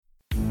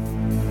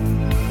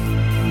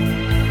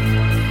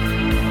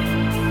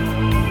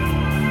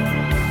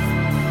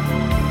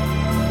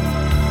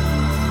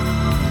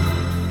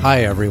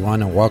Hi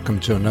everyone, and welcome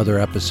to another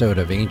episode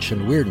of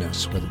Ancient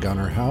Weirdness with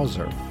Gunnar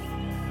Hauser.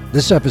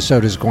 This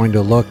episode is going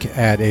to look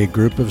at a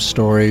group of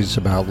stories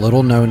about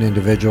little-known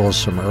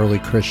individuals from early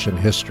Christian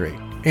history,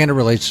 and it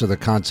relates to the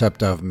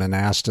concept of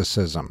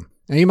monasticism.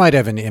 Now, you might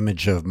have an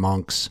image of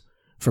monks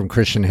from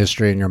Christian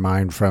history in your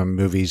mind from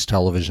movies,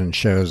 television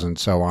shows, and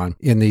so on,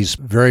 in these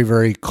very,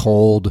 very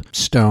cold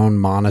stone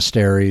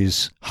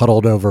monasteries,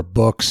 huddled over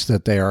books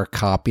that they are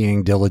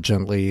copying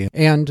diligently.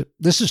 And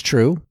this is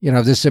true.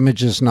 This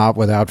image is not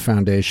without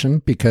foundation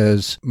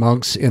because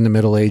monks in the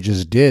Middle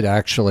Ages did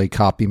actually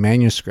copy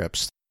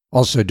manuscripts,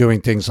 also doing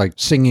things like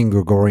singing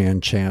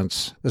Gregorian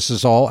chants. This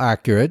is all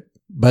accurate,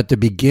 but the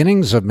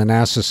beginnings of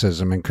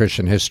monasticism in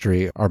Christian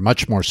history are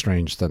much more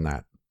strange than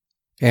that.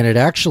 And it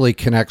actually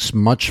connects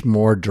much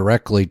more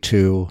directly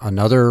to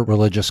another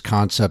religious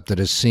concept that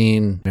is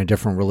seen in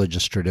different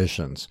religious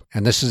traditions.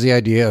 And this is the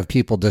idea of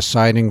people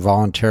deciding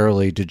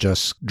voluntarily to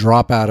just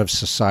drop out of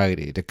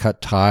society, to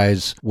cut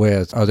ties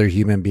with other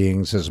human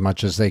beings as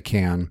much as they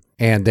can.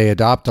 And they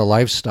adopt a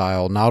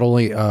lifestyle not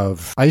only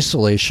of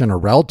isolation or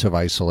relative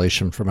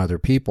isolation from other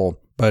people,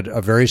 but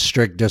a very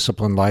strict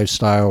disciplined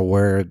lifestyle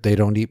where they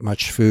don't eat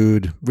much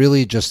food.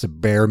 Really just the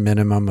bare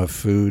minimum of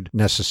food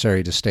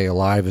necessary to stay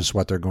alive is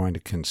what they're going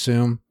to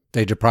consume.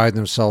 They deprive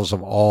themselves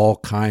of all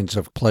kinds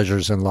of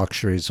pleasures and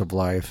luxuries of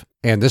life.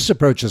 And this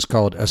approach is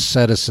called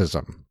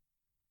asceticism.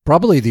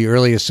 Probably the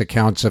earliest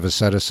accounts of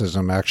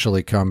asceticism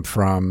actually come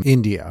from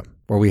India,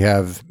 where we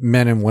have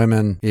men and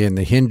women in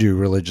the Hindu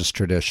religious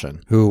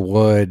tradition who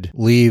would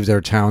leave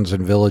their towns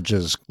and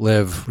villages,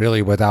 live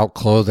really without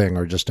clothing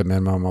or just a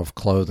minimum of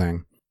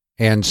clothing,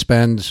 and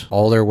spend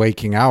all their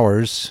waking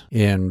hours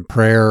in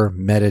prayer,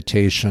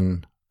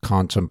 meditation,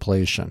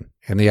 contemplation.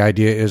 And the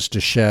idea is to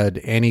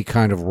shed any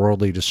kind of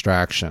worldly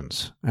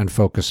distractions and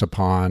focus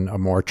upon a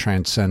more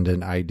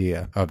transcendent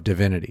idea of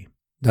divinity.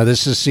 Now,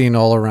 this is seen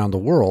all around the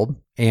world,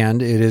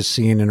 and it is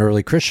seen in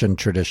early Christian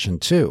tradition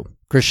too.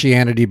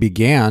 Christianity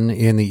began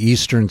in the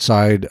eastern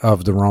side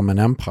of the Roman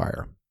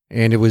Empire,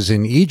 and it was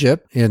in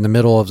Egypt in the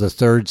middle of the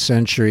 3rd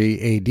century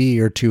AD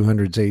or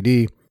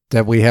 200s AD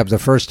that we have the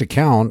first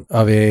account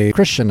of a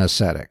Christian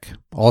ascetic,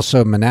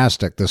 also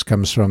monastic. This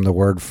comes from the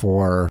word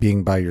for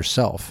being by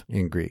yourself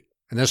in Greek.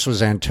 And this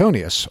was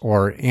Antonius,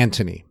 or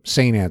Antony,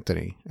 Saint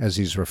Anthony, as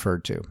he's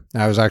referred to.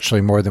 Now, there's actually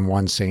more than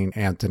one Saint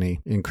Anthony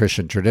in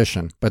Christian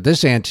tradition. But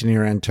this Antony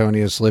or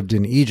Antonius lived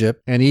in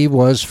Egypt, and he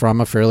was from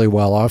a fairly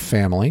well-off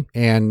family.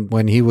 And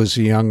when he was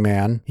a young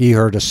man, he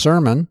heard a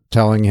sermon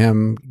telling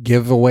him,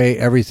 give away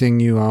everything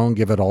you own,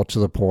 give it all to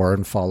the poor,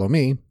 and follow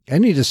me.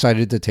 And he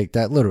decided to take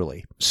that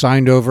literally.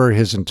 Signed over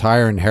his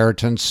entire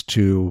inheritance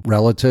to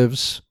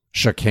relatives,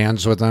 shook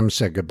hands with them,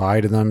 said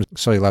goodbye to them.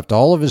 So he left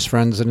all of his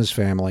friends and his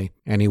family,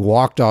 and he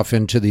walked off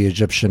into the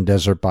Egyptian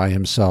desert by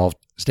himself,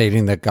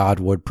 stating that God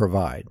would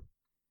provide.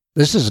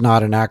 This is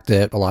not an act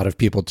that a lot of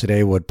people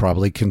today would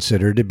probably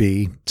consider to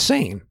be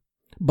sane.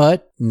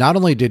 But not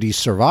only did he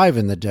survive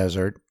in the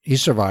desert, he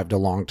survived a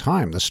long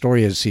time. The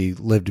story is he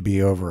lived to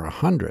be over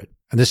 100.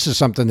 And this is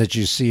something that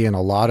you see in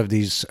a lot of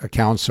these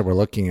accounts that we're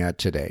looking at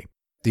today.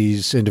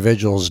 These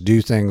individuals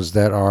do things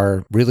that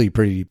are really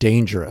pretty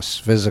dangerous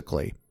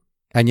physically,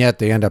 and yet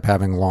they end up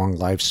having long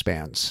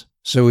lifespans.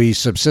 So he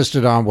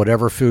subsisted on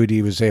whatever food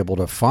he was able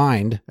to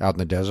find out in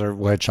the desert,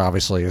 which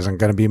obviously isn't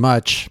going to be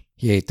much.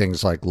 He ate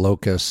things like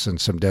locusts and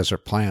some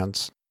desert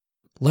plants.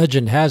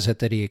 Legend has it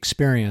that he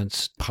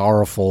experienced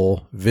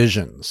powerful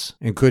visions,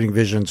 including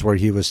visions where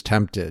he was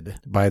tempted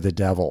by the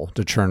devil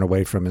to turn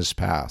away from his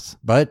path.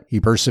 But he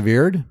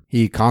persevered,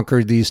 he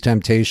conquered these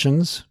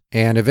temptations,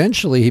 and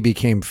eventually he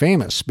became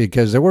famous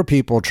because there were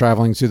people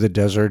traveling through the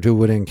desert who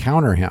would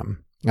encounter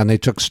him, and they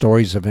took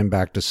stories of him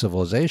back to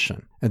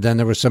civilization. And then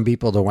there were some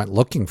people that went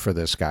looking for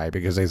this guy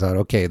because they thought,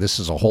 okay, this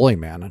is a holy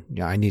man, and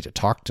I need to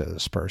talk to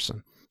this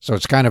person. So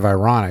it's kind of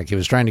ironic. He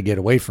was trying to get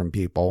away from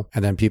people,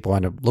 and then people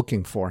end up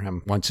looking for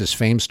him once his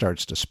fame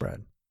starts to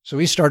spread. So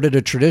he started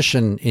a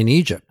tradition in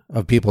Egypt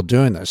of people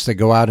doing this. They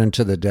go out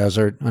into the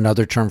desert.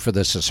 Another term for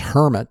this is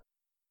hermit.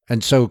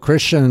 And so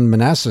Christian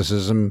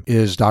monasticism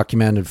is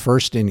documented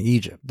first in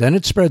Egypt. Then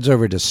it spreads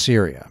over to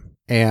Syria.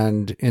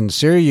 And in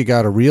Syria, you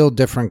got a real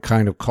different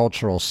kind of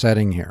cultural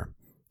setting here.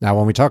 Now,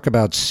 when we talk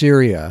about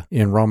Syria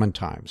in Roman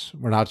times,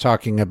 we're not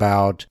talking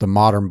about the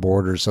modern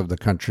borders of the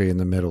country in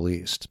the Middle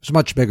East. It's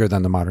much bigger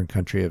than the modern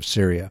country of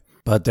Syria.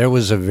 But there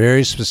was a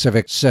very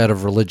specific set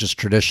of religious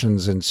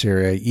traditions in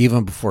Syria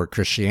even before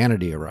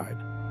Christianity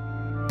arrived.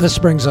 This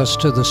brings us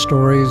to the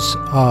stories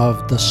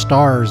of the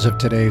stars of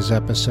today's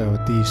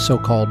episode, the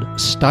so-called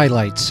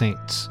Stylite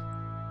Saints.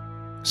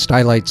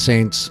 Stylite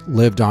saints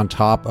lived on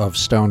top of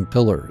stone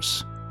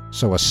pillars.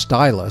 So a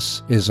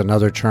stylus is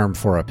another term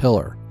for a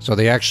pillar. So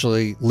they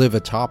actually live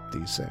atop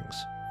these things.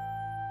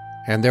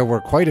 And there were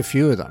quite a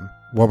few of them.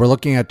 What we're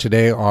looking at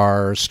today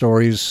are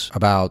stories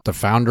about the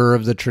founder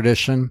of the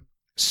tradition,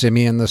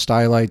 Simeon the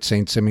Stylite,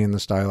 Saint Simeon the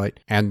Stylite,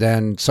 and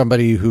then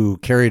somebody who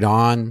carried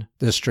on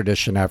this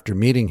tradition after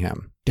meeting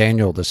him,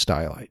 Daniel the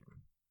Stylite.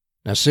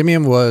 Now,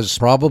 Simeon was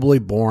probably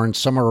born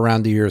somewhere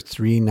around the year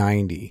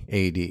 390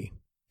 AD.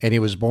 And he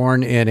was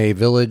born in a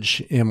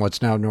village in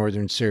what's now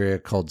northern Syria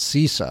called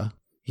Sisa.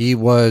 He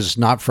was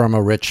not from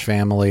a rich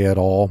family at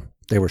all.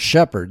 They were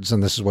shepherds,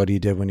 and this is what he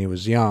did when he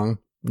was young.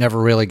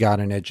 Never really got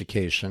an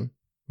education.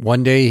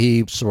 One day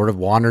he sort of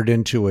wandered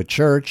into a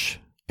church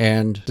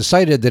and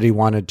decided that he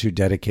wanted to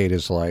dedicate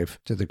his life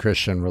to the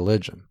Christian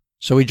religion.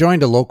 So he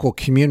joined a local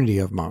community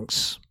of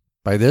monks.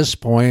 By this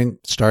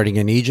point, starting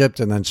in Egypt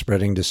and then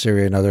spreading to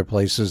Syria and other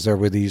places, there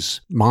were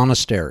these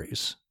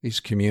monasteries, these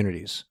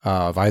communities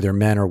of either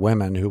men or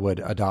women who would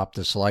adopt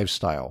this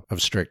lifestyle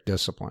of strict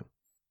discipline.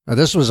 Now,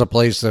 this was a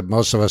place that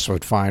most of us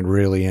would find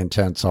really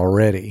intense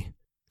already.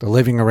 The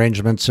living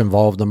arrangements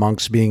involved the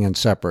monks being in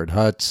separate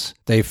huts.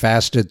 They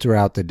fasted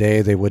throughout the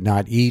day. They would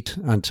not eat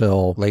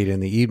until late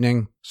in the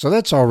evening. So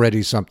that's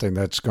already something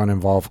that's going to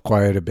involve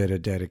quite a bit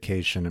of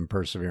dedication and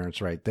perseverance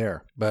right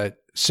there. But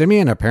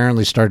Simeon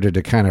apparently started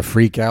to kind of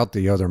freak out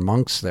the other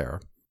monks there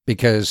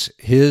because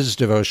his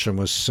devotion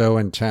was so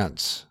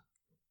intense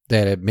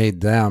that it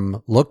made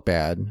them look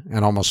bad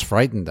and almost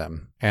frightened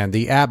them. And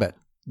the abbot,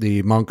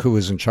 the monk who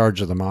was in charge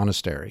of the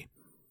monastery,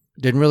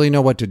 didn't really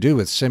know what to do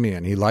with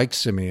Simeon. He liked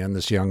Simeon,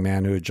 this young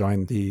man who had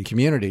joined the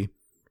community,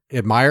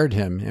 admired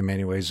him in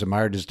many ways,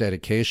 admired his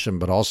dedication,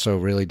 but also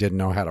really didn't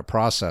know how to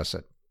process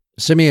it.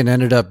 Simeon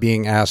ended up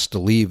being asked to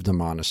leave the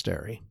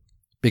monastery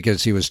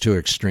because he was too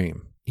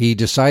extreme. He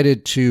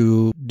decided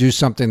to do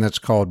something that's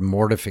called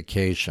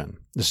mortification.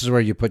 This is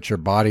where you put your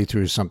body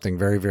through something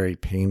very, very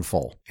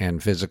painful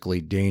and physically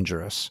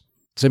dangerous.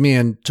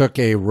 Simeon took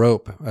a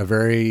rope, a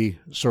very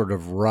sort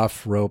of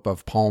rough rope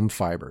of palm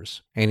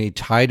fibers, and he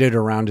tied it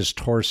around his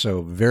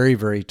torso very,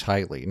 very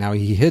tightly. Now,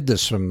 he hid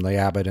this from the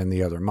abbot and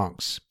the other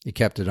monks. He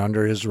kept it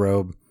under his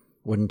robe,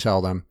 wouldn't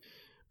tell them,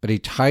 but he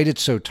tied it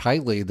so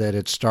tightly that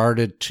it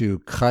started to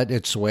cut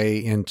its way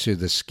into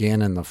the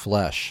skin and the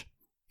flesh,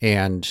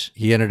 and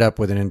he ended up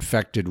with an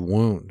infected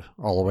wound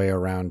all the way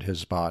around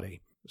his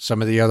body.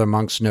 Some of the other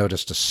monks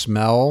noticed a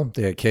smell.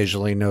 They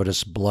occasionally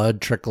noticed blood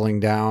trickling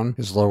down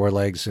his lower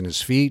legs and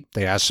his feet.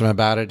 They asked him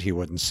about it. He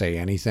wouldn't say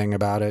anything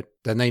about it.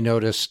 Then they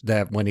noticed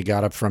that when he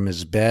got up from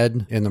his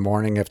bed in the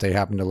morning, if they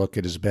happened to look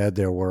at his bed,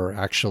 there were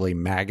actually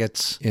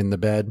maggots in the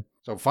bed.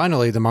 So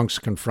finally, the monks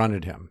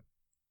confronted him,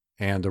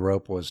 and the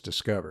rope was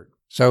discovered.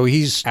 So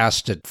he's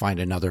asked to find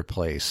another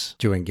place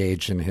to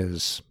engage in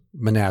his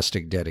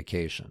monastic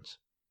dedications.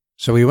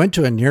 So he went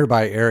to a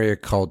nearby area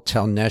called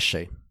Tel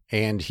Neshe.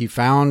 And he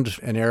found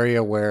an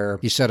area where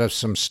he set up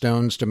some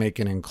stones to make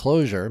an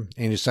enclosure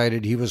and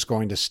decided he was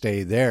going to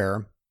stay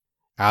there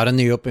out in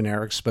the open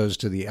air exposed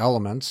to the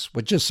elements,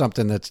 which is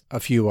something that a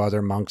few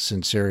other monks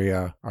in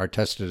Syria are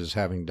tested as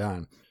having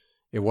done.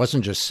 It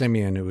wasn't just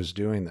Simeon who was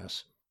doing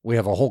this. We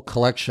have a whole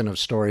collection of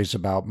stories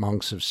about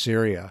monks of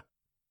Syria.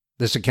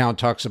 This account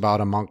talks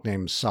about a monk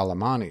named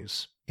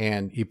Salamanes,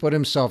 and he put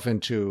himself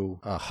into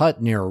a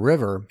hut near a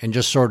river and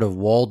just sort of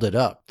walled it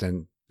up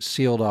and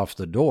sealed off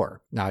the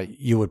door. Now,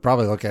 you would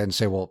probably look at it and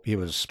say, well, he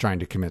was trying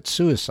to commit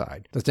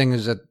suicide. The thing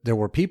is that there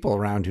were people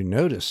around who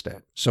noticed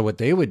it. So what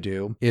they would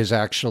do is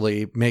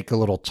actually make a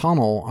little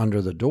tunnel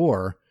under the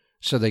door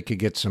so they could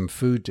get some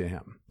food to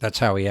him. That's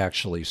how he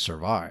actually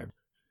survived.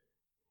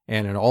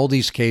 And in all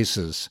these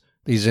cases,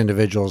 these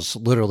individuals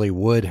literally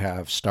would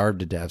have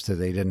starved to death if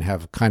they didn't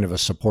have kind of a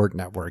support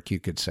network,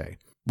 you could say.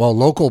 Well, a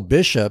local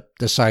bishop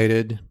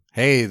decided,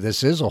 hey,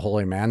 this is a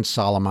holy man,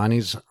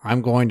 Salamanes.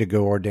 I'm going to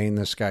go ordain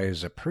this guy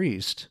as a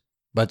priest.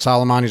 But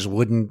Salamanes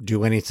wouldn't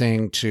do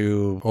anything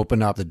to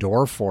open up the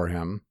door for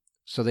him,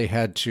 so they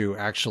had to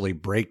actually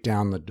break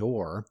down the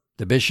door.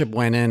 The bishop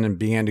went in and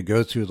began to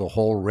go through the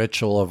whole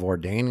ritual of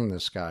ordaining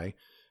this guy.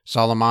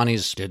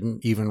 Salamanes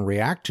didn't even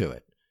react to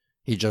it.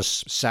 He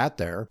just sat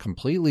there,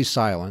 completely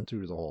silent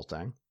through the whole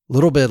thing. A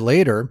little bit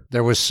later,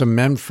 there was some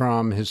men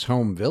from his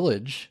home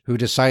village who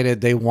decided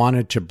they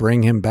wanted to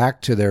bring him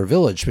back to their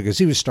village because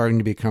he was starting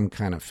to become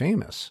kind of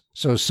famous.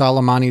 So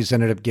Salamanes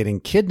ended up getting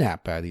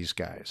kidnapped by these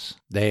guys.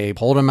 They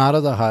pulled him out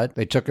of the hut.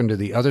 They took him to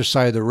the other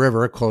side of the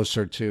river,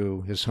 closer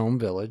to his home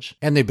village,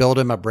 and they built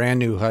him a brand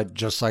new hut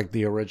just like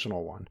the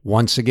original one.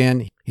 Once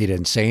again, he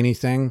didn't say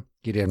anything.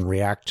 He didn't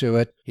react to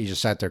it. He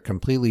just sat there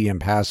completely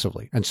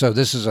impassively. And so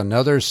this is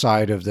another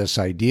side of this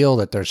ideal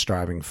that they're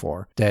striving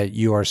for, that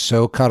you are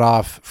so cut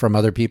off from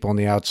other people in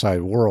the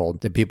outside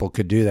world that people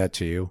could do that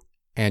to you,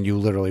 and you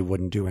literally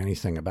wouldn't do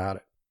anything about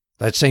it.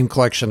 That same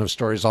collection of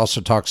stories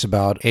also talks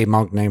about a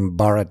monk named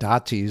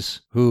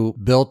Baradates, who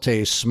built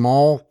a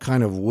small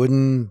kind of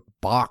wooden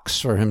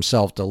box for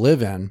himself to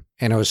live in,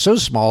 and it was so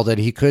small that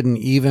he couldn't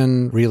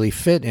even really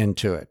fit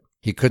into it.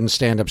 He couldn't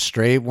stand up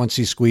straight. Once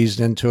he squeezed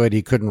into it,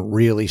 he couldn't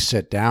really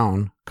sit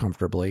down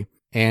comfortably.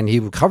 And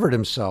he covered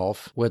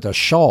himself with a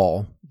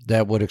shawl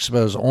that would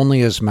expose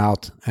only his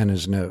mouth and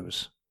his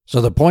nose.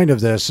 So the point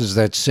of this is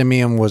that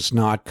Simeon was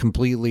not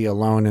completely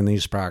alone in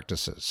these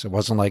practices. It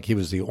wasn't like he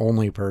was the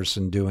only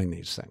person doing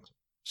these things.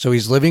 So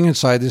he's living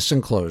inside this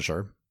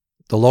enclosure.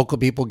 The local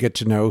people get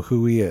to know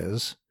who he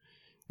is.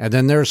 And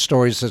then there are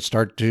stories that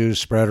start to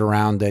spread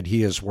around that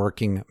he is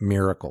working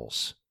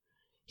miracles.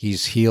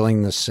 He's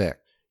healing the sick.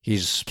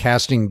 He's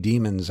casting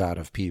demons out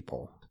of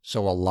people.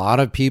 So a lot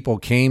of people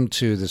came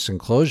to this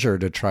enclosure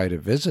to try to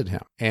visit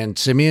him. And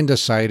Simeon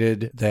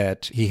decided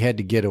that he had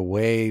to get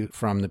away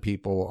from the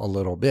people a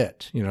little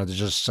bit. There's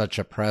just such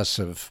a press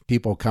of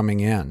people coming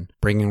in,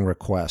 bringing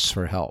requests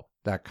for help,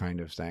 that kind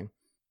of thing.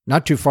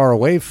 Not too far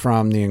away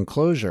from the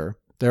enclosure,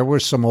 there were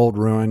some old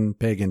ruined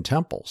pagan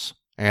temples,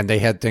 and they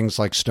had things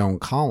like stone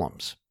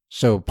columns.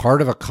 So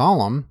part of a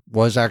column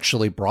was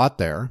actually brought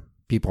there.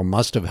 People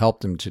must have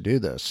helped him to do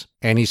this.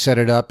 And he set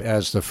it up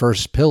as the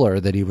first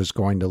pillar that he was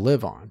going to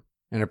live on.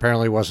 And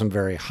apparently wasn't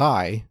very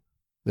high,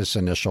 this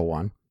initial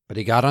one. But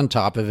he got on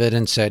top of it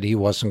and said he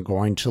wasn't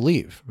going to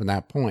leave from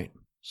that point.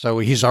 So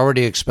he's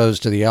already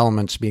exposed to the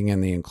elements being in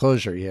the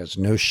enclosure. He has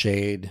no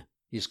shade.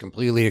 He's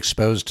completely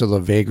exposed to the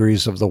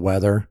vagaries of the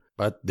weather.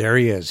 But there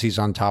he is. He's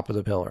on top of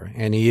the pillar.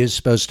 And he is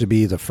supposed to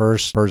be the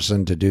first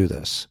person to do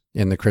this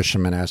in the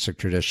Christian monastic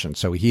tradition.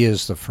 So he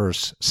is the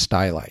first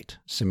stylite,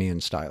 Simeon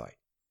Stylite.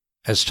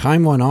 As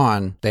time went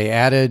on, they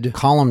added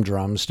column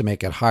drums to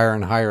make it higher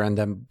and higher. And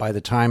then by the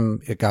time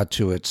it got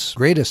to its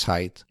greatest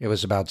height, it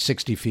was about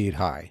 60 feet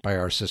high by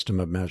our system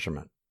of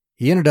measurement.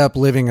 He ended up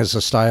living as a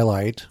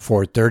stylite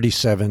for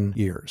 37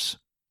 years.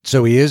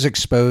 So he is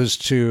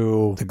exposed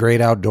to the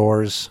great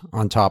outdoors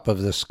on top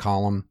of this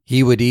column.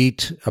 He would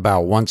eat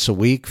about once a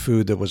week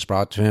food that was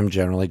brought to him,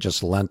 generally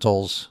just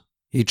lentils.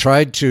 He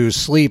tried to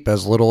sleep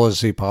as little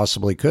as he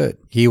possibly could.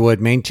 He would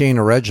maintain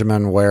a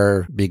regimen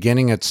where,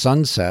 beginning at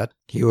sunset,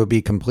 he would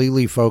be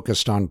completely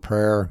focused on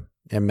prayer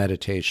and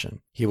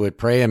meditation. He would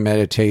pray and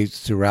meditate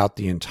throughout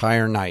the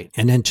entire night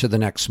and into the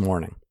next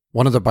morning.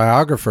 One of the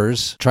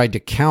biographers tried to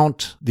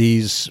count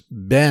these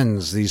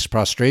bends, these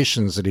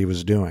prostrations that he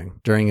was doing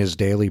during his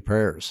daily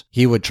prayers.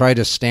 He would try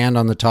to stand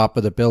on the top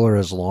of the pillar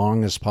as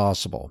long as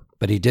possible.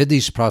 But he did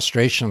these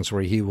prostrations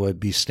where he would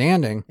be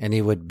standing and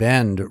he would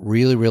bend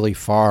really, really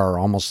far,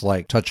 almost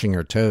like touching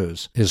your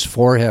toes. His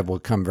forehead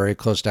would come very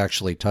close to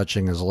actually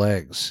touching his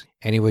legs.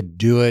 And he would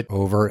do it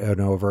over and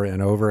over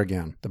and over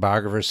again. The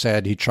biographer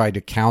said he tried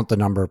to count the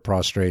number of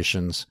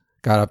prostrations,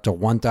 got up to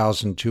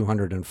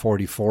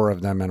 1,244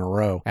 of them in a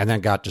row, and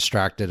then got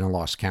distracted and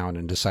lost count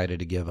and decided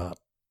to give up.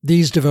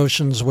 These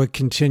devotions would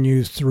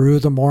continue through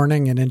the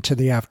morning and into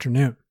the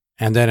afternoon.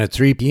 And then at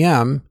 3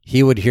 p.m.,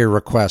 he would hear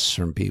requests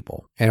from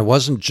people. And it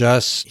wasn't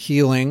just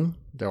healing,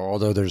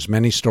 although there's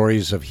many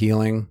stories of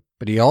healing,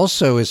 but he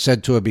also is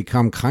said to have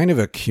become kind of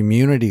a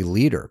community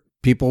leader.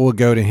 People would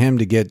go to him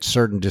to get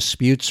certain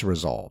disputes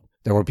resolved.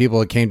 There were people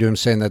that came to him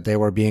saying that they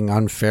were being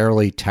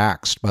unfairly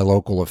taxed by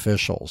local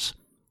officials.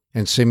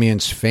 And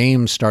Simeon's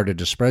fame started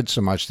to spread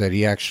so much that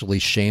he actually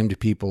shamed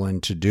people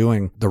into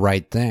doing the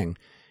right thing.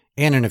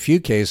 And in a few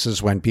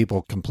cases, when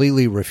people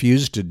completely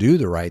refused to do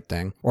the right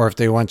thing, or if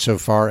they went so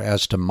far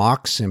as to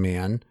mock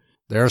Simeon,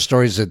 there are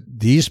stories that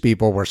these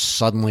people were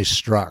suddenly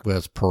struck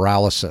with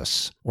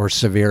paralysis or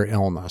severe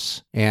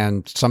illness.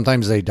 And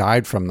sometimes they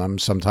died from them.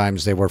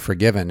 Sometimes they were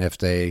forgiven if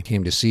they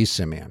came to see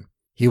Simeon.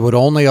 He would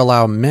only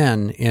allow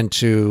men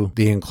into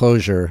the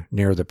enclosure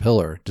near the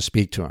pillar to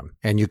speak to him.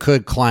 And you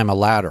could climb a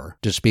ladder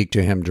to speak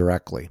to him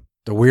directly.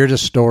 The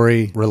weirdest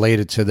story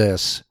related to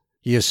this,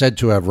 he is said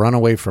to have run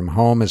away from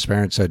home. His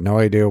parents had no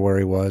idea where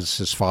he was.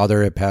 His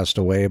father had passed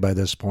away by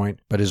this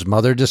point. But his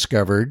mother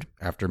discovered,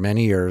 after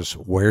many years,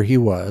 where he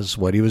was,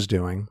 what he was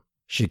doing.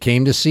 She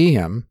came to see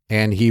him,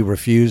 and he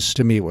refused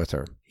to meet with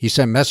her. He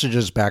sent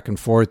messages back and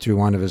forth through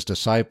one of his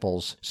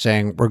disciples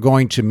saying, "We're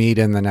going to meet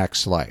in the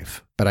next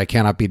life, but I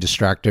cannot be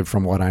distracted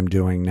from what I'm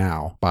doing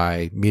now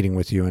by meeting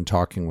with you and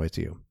talking with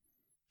you."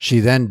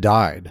 She then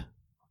died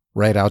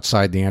right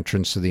outside the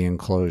entrance to the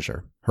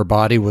enclosure. Her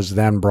body was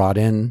then brought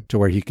in to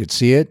where he could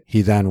see it.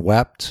 He then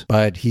wept,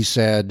 but he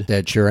said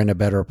that you're in a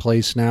better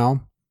place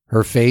now.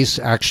 Her face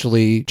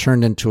actually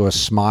turned into a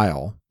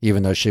smile,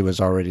 even though she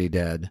was already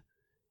dead,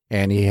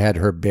 and he had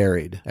her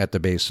buried at the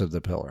base of the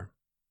pillar.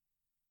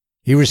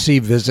 He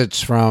received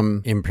visits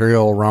from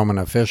imperial Roman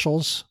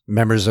officials,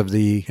 members of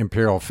the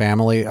imperial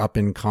family up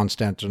in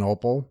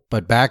Constantinople,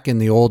 but back in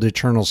the old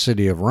eternal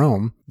city of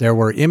Rome, there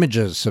were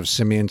images of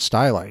Simeon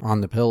Stylite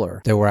on the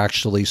pillar that were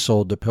actually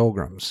sold to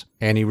pilgrims,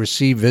 and he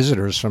received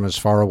visitors from as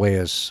far away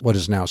as what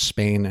is now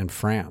Spain and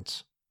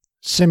France.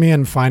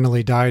 Simeon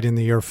finally died in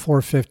the year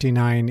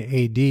 459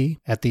 AD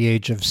at the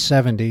age of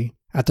 70.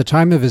 At the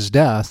time of his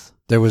death,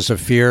 there was a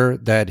fear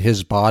that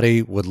his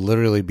body would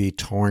literally be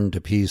torn to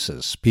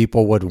pieces.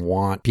 People would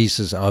want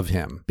pieces of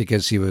him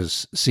because he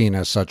was seen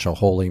as such a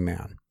holy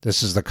man.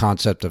 This is the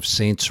concept of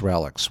saints'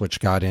 relics, which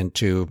got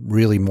into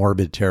really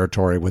morbid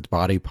territory with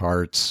body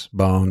parts,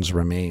 bones,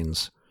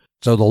 remains.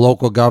 So the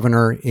local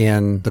governor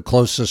in the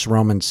closest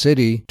Roman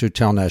city to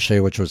Tel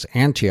Neshe, which was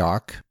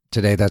Antioch,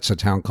 today that's a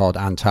town called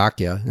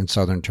Antakya in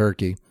southern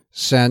Turkey,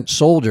 sent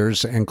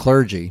soldiers and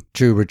clergy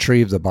to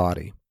retrieve the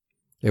body.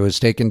 It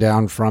was taken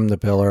down from the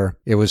pillar.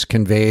 It was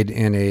conveyed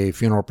in a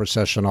funeral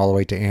procession all the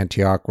way to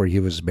Antioch, where he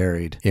was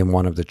buried in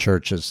one of the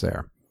churches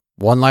there.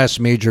 One last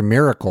major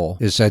miracle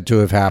is said to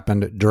have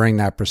happened during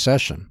that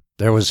procession.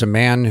 There was a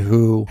man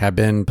who had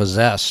been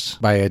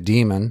possessed by a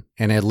demon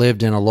and had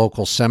lived in a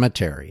local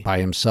cemetery by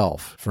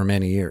himself for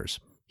many years.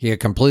 He had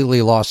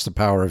completely lost the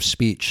power of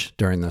speech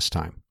during this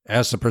time.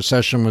 As the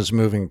procession was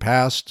moving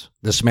past,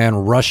 this man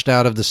rushed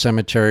out of the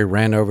cemetery,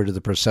 ran over to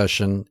the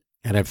procession,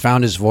 and had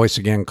found his voice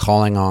again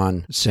calling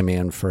on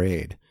Simeon for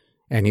aid,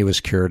 and he was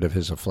cured of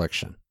his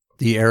affliction.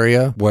 The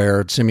area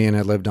where Simeon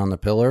had lived on the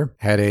pillar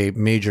had a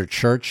major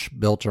church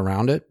built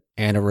around it,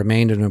 and it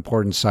remained an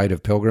important site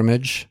of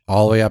pilgrimage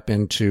all the way up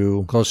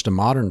into close to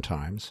modern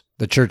times.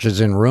 The church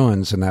is in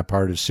ruins in that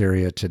part of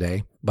Syria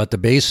today, but the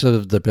base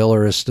of the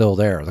pillar is still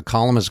there. The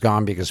column is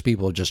gone because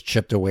people just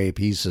chipped away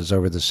pieces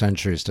over the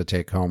centuries to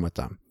take home with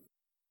them.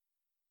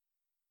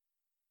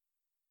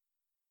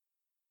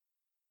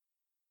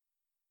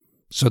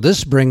 So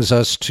this brings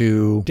us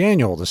to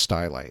Daniel the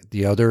Stylite,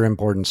 the other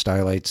important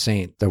Stylite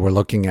saint that we're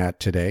looking at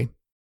today.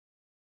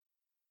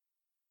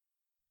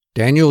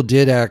 Daniel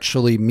did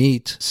actually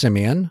meet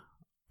Simeon,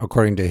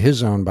 according to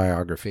his own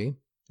biography,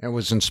 and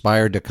was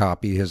inspired to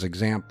copy his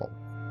example.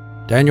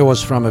 Daniel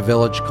was from a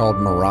village called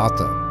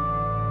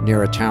Maratha,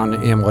 near a town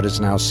in what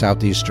is now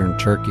southeastern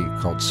Turkey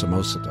called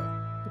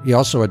Samosata. He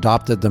also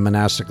adopted the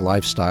monastic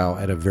lifestyle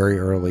at a very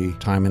early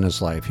time in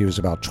his life. He was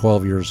about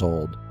 12 years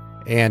old.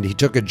 And he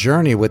took a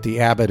journey with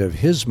the abbot of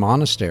his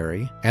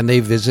monastery, and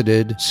they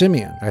visited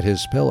Simeon at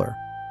his pillar.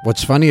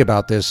 What's funny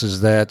about this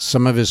is that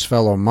some of his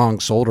fellow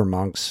monks, older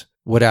monks,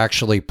 would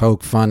actually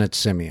poke fun at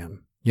Simeon.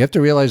 You have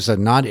to realize that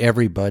not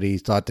everybody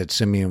thought that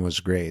Simeon was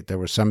great. There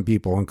were some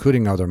people,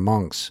 including other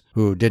monks,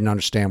 who didn't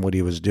understand what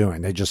he was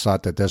doing. They just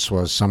thought that this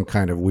was some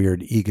kind of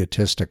weird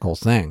egotistical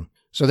thing.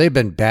 So they've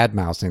been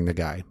bad-mouthing the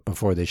guy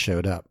before they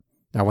showed up.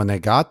 Now, when they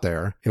got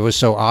there, it was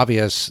so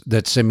obvious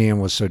that Simeon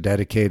was so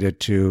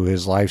dedicated to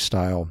his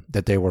lifestyle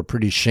that they were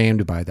pretty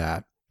shamed by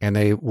that. And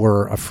they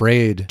were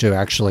afraid to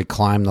actually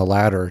climb the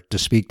ladder to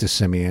speak to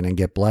Simeon and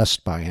get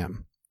blessed by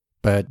him.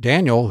 But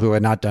Daniel, who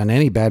had not done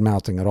any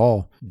bad-mouthing at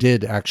all,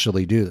 did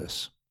actually do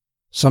this.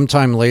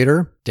 Sometime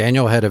later,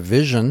 Daniel had a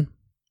vision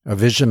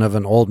of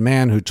an old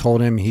man who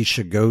told him he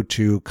should go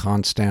to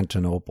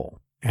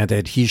Constantinople and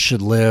that he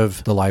should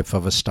live the life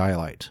of a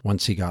stylite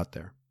once he got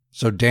there.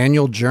 So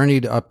Daniel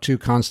journeyed up to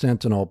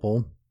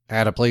Constantinople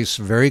at a place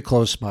very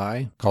close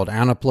by called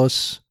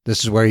Anaplus.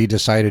 This is where he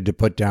decided to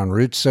put down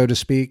roots, so to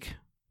speak.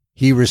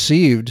 He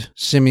received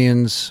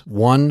Simeon's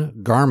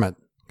one garment,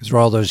 because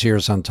all those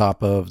years on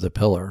top of the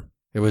pillar.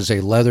 It was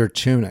a leather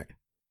tunic,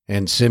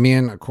 and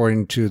Simeon,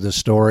 according to the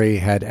story,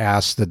 had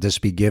asked that this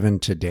be given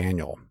to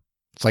Daniel.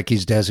 It's like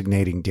he's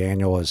designating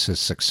Daniel as his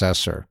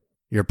successor.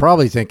 You're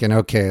probably thinking,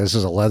 okay, this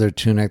is a leather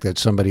tunic that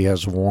somebody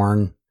has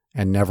worn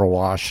and never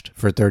washed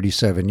for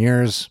 37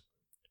 years.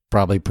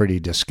 Probably pretty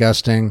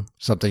disgusting,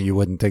 something you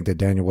wouldn't think that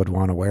Daniel would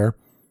want to wear.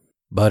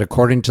 But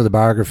according to the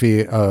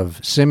biography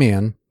of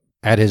Simeon,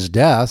 at his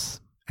death,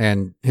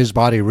 and his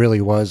body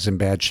really was in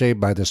bad shape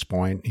by this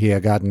point. He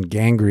had gotten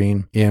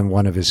gangrene in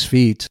one of his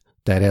feet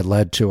that had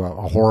led to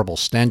a horrible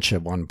stench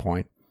at one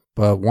point.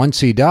 But once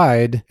he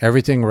died,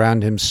 everything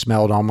around him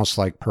smelled almost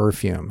like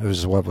perfume. It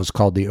was what was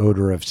called the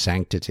odor of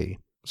sanctity.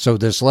 So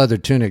this leather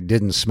tunic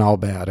didn't smell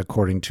bad,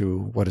 according to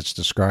what it's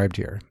described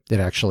here. It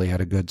actually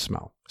had a good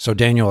smell. So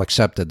Daniel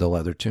accepted the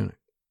leather tunic.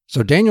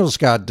 So Daniel's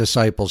got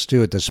disciples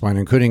too at this point,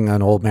 including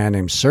an old man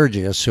named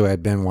Sergius, who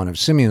had been one of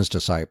Simeon's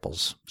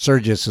disciples.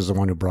 Sergius is the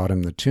one who brought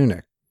him the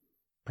tunic.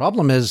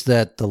 Problem is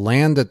that the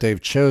land that they've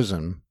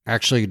chosen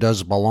actually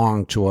does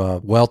belong to a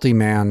wealthy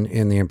man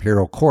in the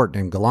imperial court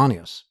named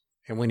Gallienus.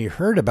 And when he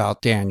heard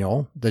about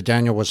Daniel, that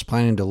Daniel was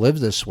planning to live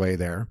this way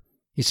there,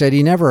 he said,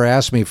 he never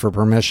asked me for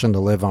permission to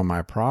live on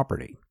my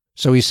property.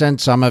 So he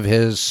sent some of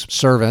his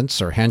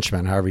servants, or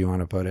henchmen, however you want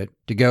to put it,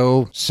 to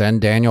go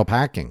send Daniel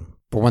packing.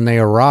 But when they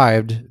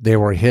arrived, they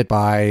were hit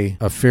by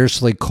a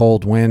fiercely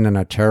cold wind and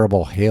a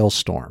terrible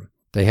hailstorm.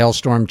 The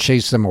hailstorm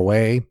chased them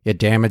away. It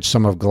damaged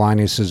some of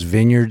Gallienus'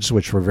 vineyards,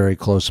 which were very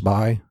close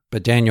by,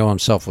 but Daniel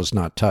himself was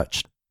not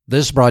touched.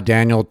 This brought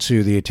Daniel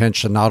to the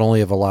attention not only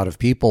of a lot of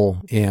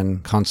people in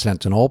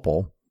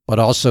Constantinople, but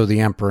also the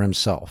emperor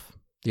himself.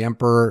 The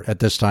emperor at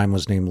this time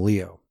was named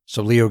Leo.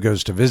 So Leo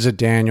goes to visit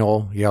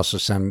Daniel. He also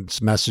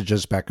sends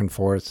messages back and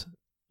forth.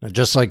 Now,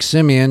 just like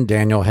Simeon,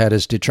 Daniel had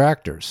his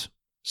detractors.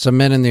 Some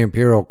men in the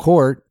imperial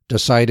court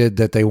decided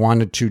that they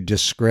wanted to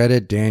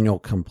discredit Daniel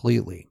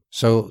completely.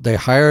 So they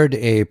hired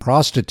a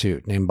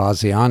prostitute named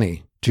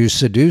Baziani to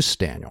seduce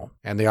Daniel,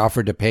 and they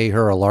offered to pay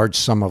her a large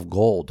sum of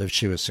gold if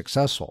she was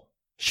successful.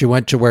 She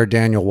went to where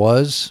Daniel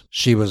was.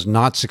 She was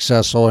not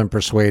successful in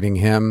persuading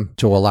him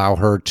to allow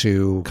her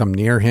to come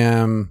near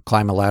him,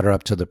 climb a ladder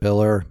up to the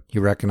pillar. He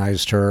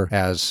recognized her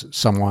as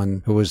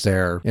someone who was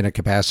there in a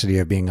capacity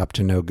of being up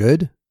to no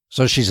good.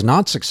 So she's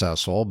not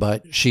successful,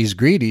 but she's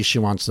greedy. She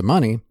wants the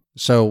money.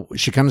 So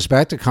she comes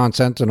back to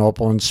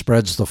Constantinople and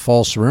spreads the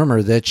false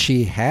rumor that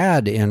she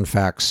had, in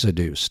fact,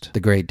 seduced the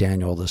great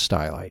Daniel the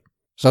Stylite.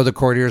 So the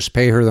courtiers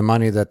pay her the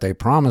money that they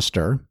promised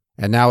her.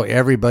 And now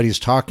everybody's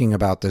talking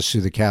about this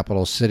through the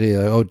capital city.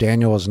 Oh,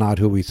 Daniel is not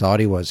who we thought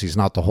he was. He's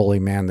not the holy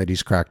man that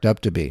he's cracked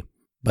up to be.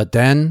 But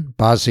then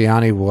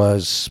Baziani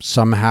was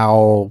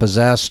somehow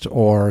possessed,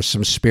 or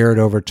some spirit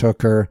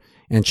overtook her,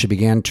 and she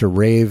began to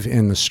rave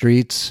in the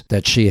streets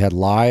that she had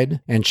lied,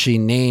 and she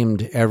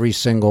named every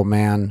single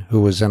man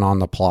who was in on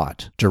the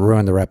plot to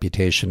ruin the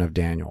reputation of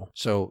Daniel.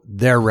 So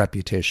their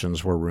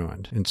reputations were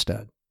ruined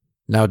instead.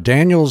 Now,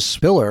 Daniel's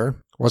pillar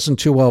wasn't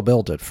too well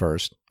built at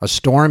first. A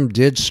storm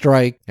did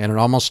strike, and it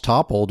almost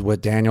toppled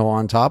with Daniel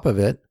on top of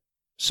it.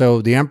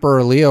 So the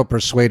Emperor Leo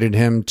persuaded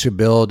him to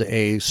build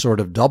a sort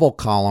of double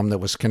column that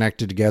was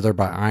connected together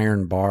by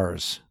iron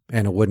bars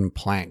and a wooden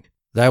plank.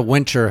 That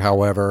winter,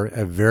 however,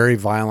 a very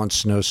violent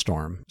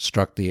snowstorm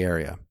struck the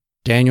area.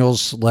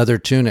 Daniel's leather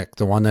tunic,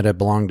 the one that had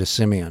belonged to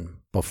Simeon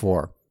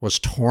before, was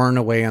torn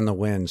away in the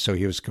wind, so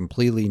he was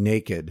completely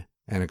naked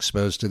and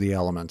exposed to the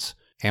elements,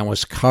 and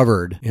was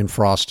covered in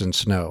frost and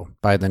snow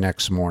by the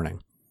next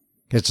morning.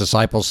 His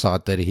disciples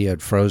thought that he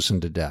had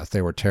frozen to death.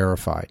 They were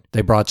terrified.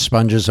 They brought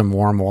sponges and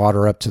warm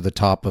water up to the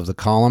top of the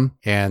column,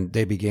 and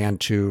they began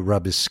to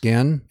rub his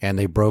skin, and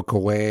they broke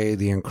away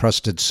the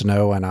encrusted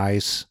snow and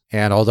ice.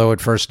 And although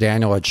at first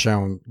Daniel had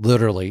shown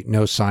literally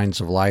no signs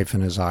of life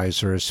in his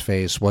eyes or his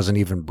face, wasn't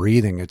even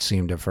breathing, it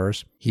seemed at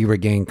first, he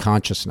regained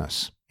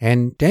consciousness.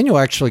 And Daniel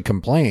actually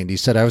complained. He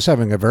said, "I was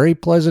having a very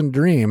pleasant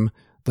dream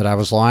that I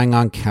was lying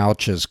on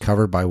couches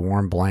covered by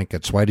warm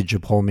blankets. Why did you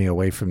pull me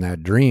away from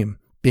that dream?"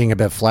 Being a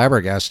bit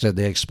flabbergasted,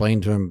 they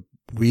explained to him,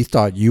 "We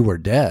thought you were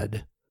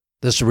dead."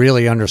 This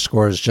really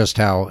underscores just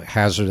how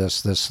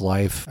hazardous this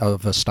life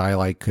of a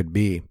stylite could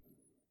be.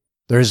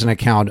 There is an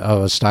account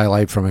of a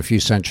stylite from a few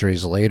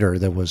centuries later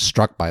that was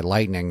struck by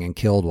lightning and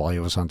killed while he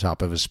was on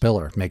top of his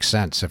pillar. Makes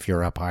sense if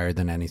you're up higher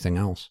than anything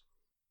else.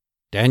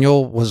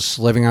 Daniel was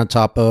living on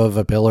top of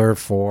a pillar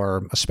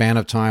for a span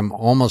of time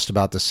almost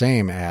about the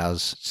same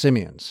as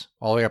Simeon's,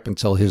 all the way up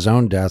until his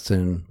own death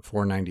in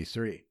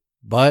 493.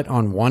 But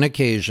on one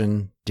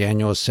occasion,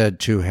 Daniel is said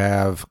to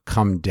have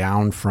come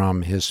down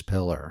from his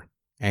pillar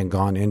and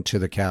gone into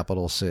the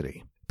capital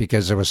city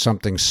because there was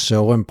something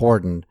so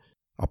important,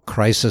 a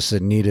crisis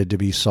that needed to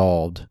be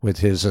solved with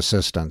his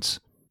assistance.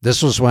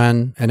 This was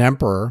when an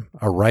emperor,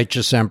 a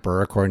righteous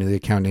emperor, according to the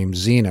account named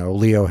Zeno —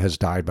 Leo has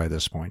died by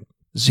this point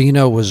 —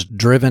 Zeno was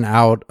driven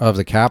out of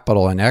the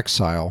capital in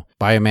exile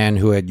by a man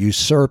who had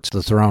usurped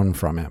the throne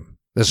from him.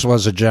 This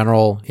was a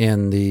general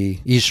in the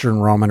Eastern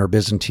Roman or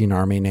Byzantine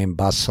army named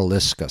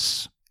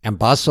Basiliscus. And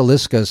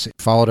Basiliscus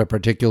followed a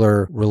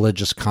particular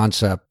religious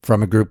concept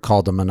from a group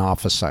called the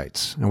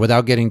Monophysites. And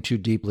without getting too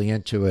deeply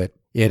into it,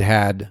 it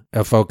had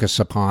a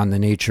focus upon the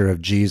nature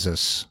of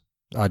Jesus,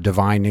 a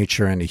divine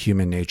nature and a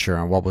human nature,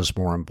 and what was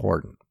more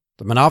important.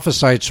 The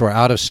Monophysites were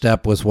out of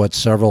step with what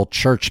several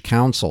church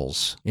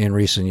councils in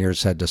recent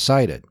years had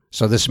decided.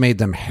 So this made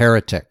them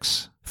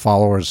heretics,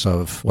 followers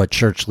of what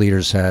church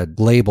leaders had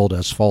labeled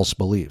as false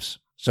beliefs.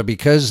 So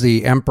because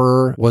the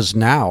emperor was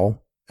now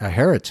a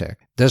heretic,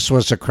 this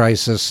was a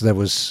crisis that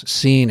was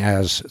seen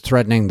as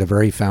threatening the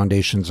very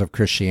foundations of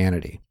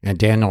Christianity, and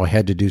Daniel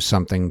had to do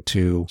something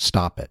to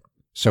stop it.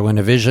 So in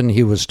a vision,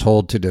 he was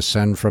told to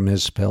descend from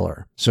his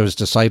pillar. So his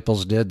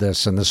disciples did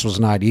this, and this was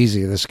not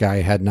easy. This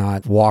guy had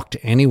not walked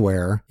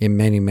anywhere in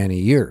many, many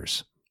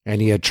years. And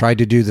he had tried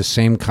to do the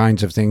same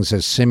kinds of things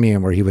as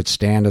Simeon, where he would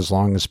stand as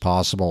long as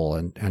possible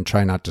and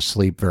try not to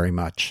sleep very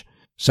much.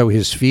 So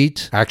his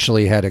feet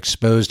actually had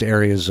exposed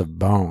areas of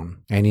bone,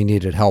 and he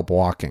needed help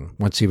walking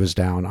once he was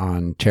down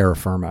on terra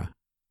firma.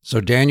 So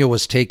Daniel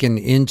was taken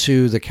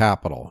into the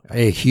capital.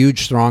 A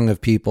huge throng of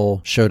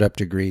people showed up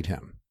to greet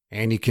him.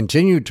 And he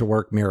continued to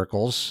work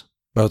miracles,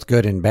 both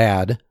good and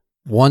bad.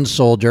 One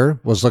soldier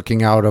was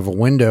looking out of a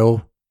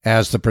window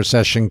as the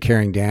procession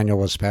carrying Daniel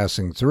was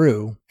passing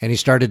through, and he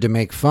started to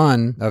make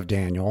fun of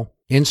Daniel.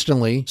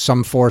 Instantly,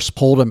 some force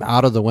pulled him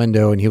out of the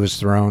window, and he was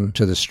thrown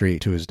to the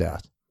street to his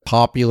death.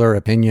 Popular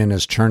opinion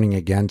is turning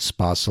against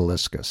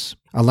Basiliscus,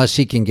 unless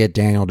he can get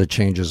Daniel to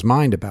change his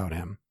mind about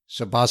him.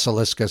 So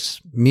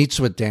Basiliscus meets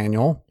with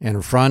Daniel, and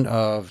in front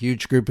of a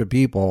huge group of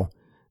people,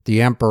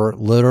 the emperor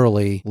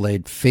literally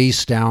laid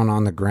face down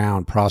on the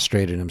ground,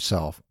 prostrated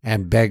himself,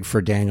 and begged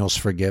for Daniel's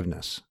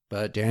forgiveness.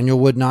 But Daniel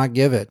would not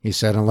give it. He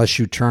said, "Unless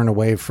you turn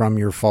away from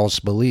your false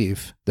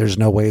belief, there's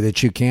no way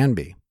that you can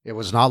be." It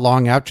was not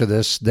long after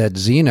this that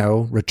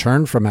Zeno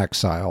returned from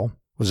exile,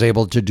 was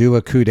able to do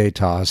a coup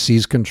d'etat,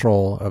 seize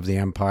control of the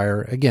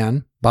empire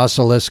again.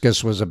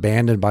 Basiliscus was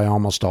abandoned by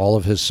almost all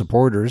of his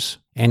supporters,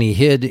 and he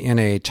hid in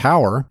a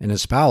tower in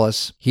his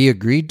palace. He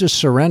agreed to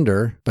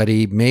surrender, but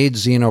he made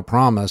Zeno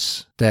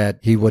promise that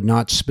he would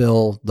not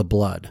spill the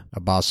blood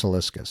of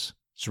Basiliscus.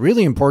 It's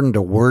really important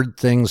to word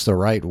things the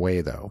right way,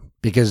 though,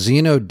 because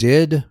Zeno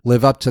did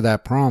live up to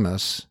that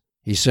promise.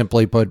 He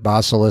simply put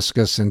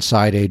Basiliscus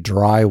inside a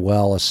dry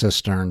well, a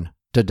cistern,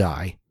 to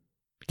die.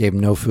 Gave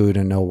him no food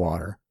and no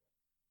water.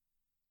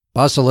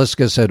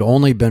 Basiliscus had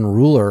only been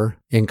ruler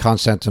in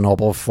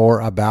Constantinople for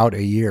about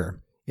a year.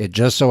 It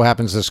just so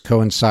happens this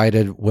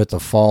coincided with the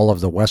fall of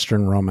the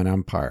Western Roman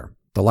Empire.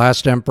 The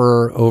last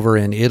emperor over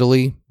in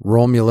Italy,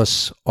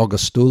 Romulus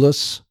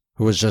Augustulus,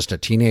 who was just a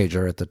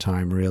teenager at the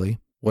time really,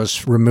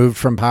 was removed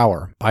from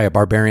power by a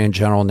barbarian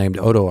general named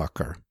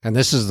Odoacer. And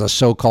this is the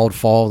so-called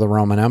fall of the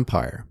Roman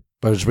Empire.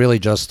 but it was really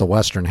just the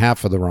western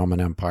half of the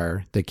Roman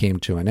Empire that came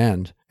to an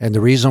end. And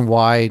the reason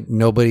why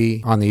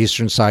nobody on the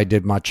eastern side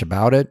did much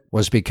about it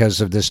was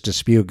because of this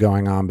dispute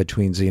going on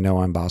between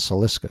Zeno and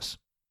Basiliscus.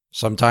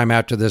 Sometime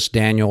after this,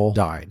 Daniel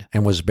died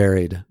and was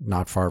buried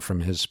not far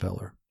from his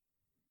pillar.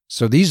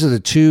 So these are the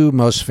two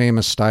most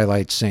famous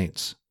stylite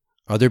saints.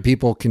 Other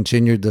people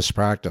continued this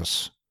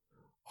practice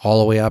all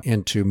the way up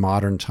into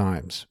modern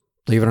times.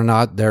 Believe it or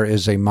not, there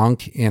is a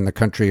monk in the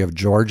country of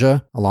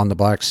Georgia along the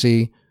Black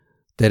Sea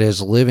that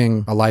is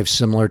living a life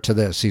similar to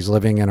this. He's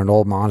living in an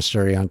old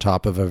monastery on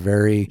top of a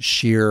very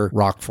sheer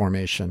rock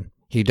formation.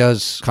 He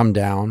does come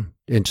down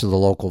into the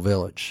local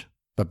village,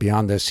 but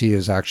beyond this, he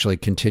is actually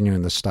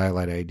continuing the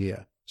stylite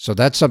idea. So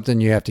that's something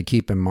you have to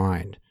keep in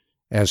mind.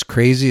 As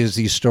crazy as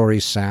these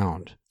stories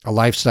sound, a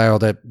lifestyle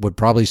that would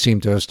probably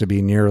seem to us to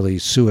be nearly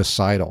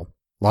suicidal,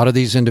 a lot of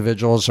these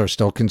individuals are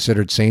still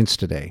considered saints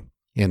today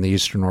in the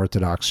Eastern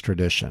Orthodox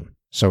tradition.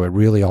 So it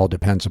really all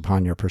depends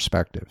upon your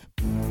perspective.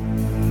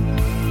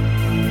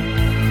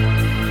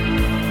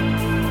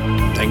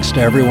 Thanks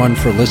to everyone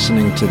for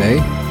listening today.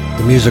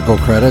 The musical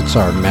credits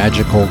are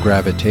Magical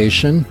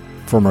Gravitation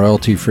from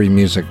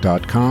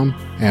royaltyfreemusic.com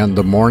and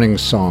The Morning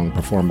Song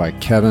performed by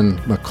Kevin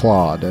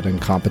MacLeod at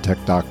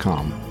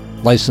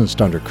Incompetech.com,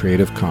 licensed under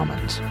Creative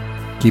Commons.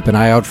 Keep an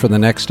eye out for the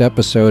next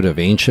episode of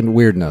Ancient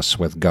Weirdness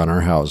with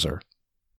Gunnar Hauser.